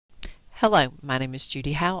Hello, my name is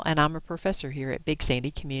Judy Howell and I'm a professor here at Big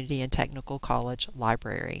Sandy Community and Technical College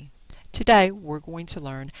Library. Today we're going to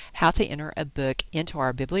learn how to enter a book into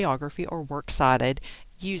our bibliography or works cited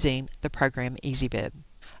using the program EasyBib.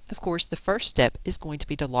 Of course, the first step is going to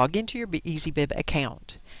be to log into your EasyBib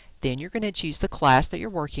account. Then you're going to choose the class that you're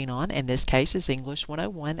working on. In this case is English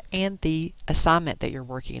 101, and the assignment that you're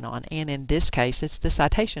working on. And in this case it's the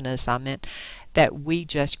citation assignment that we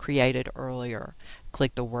just created earlier.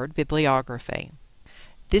 Click the word bibliography.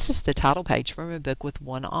 This is the title page from a book with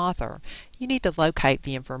one author. You need to locate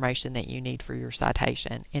the information that you need for your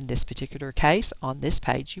citation. In this particular case, on this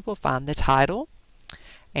page you will find the title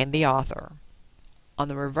and the author. On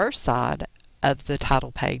the reverse side of the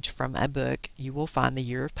title page from a book, you will find the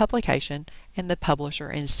year of publication and the publisher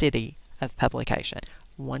and city of publication.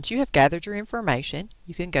 Once you have gathered your information,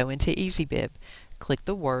 you can go into EasyBib, click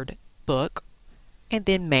the word book, and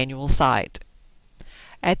then manual cite.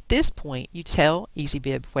 At this point, you tell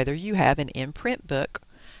EasyBib whether you have an in-print book,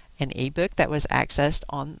 an e-book that was accessed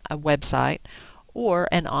on a website, or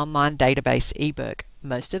an online database e-book.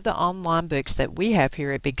 Most of the online books that we have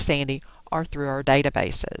here at Big Sandy are through our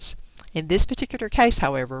databases. In this particular case,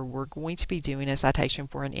 however, we're going to be doing a citation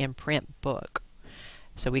for an in-print book.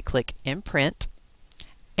 So we click in-print,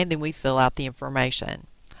 and then we fill out the information.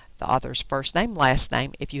 The author's first name, last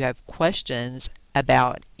name. If you have questions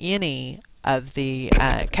about any of the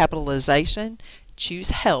capitalization, choose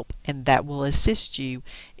help, and that will assist you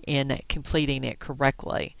in completing it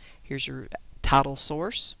correctly. Here's your title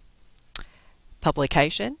source,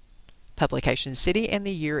 publication, publication city, and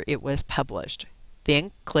the year it was published.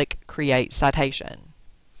 Then click Create Citation.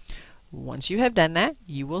 Once you have done that,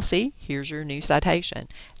 you will see here's your new citation.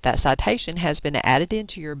 That citation has been added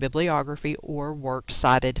into your bibliography or works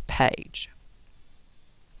cited page.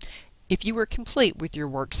 If you were complete with your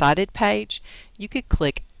works cited page, you could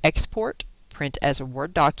click Export, Print as a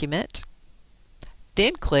Word document,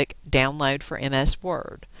 then click Download for MS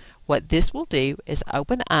Word. What this will do is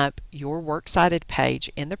open up your works cited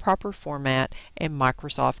page in the proper format in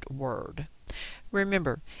Microsoft Word.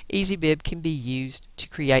 Remember, EasyBib can be used to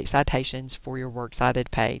create citations for your works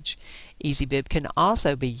cited page. EasyBib can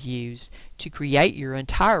also be used to create your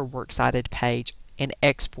entire works cited page and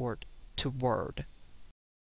export to Word.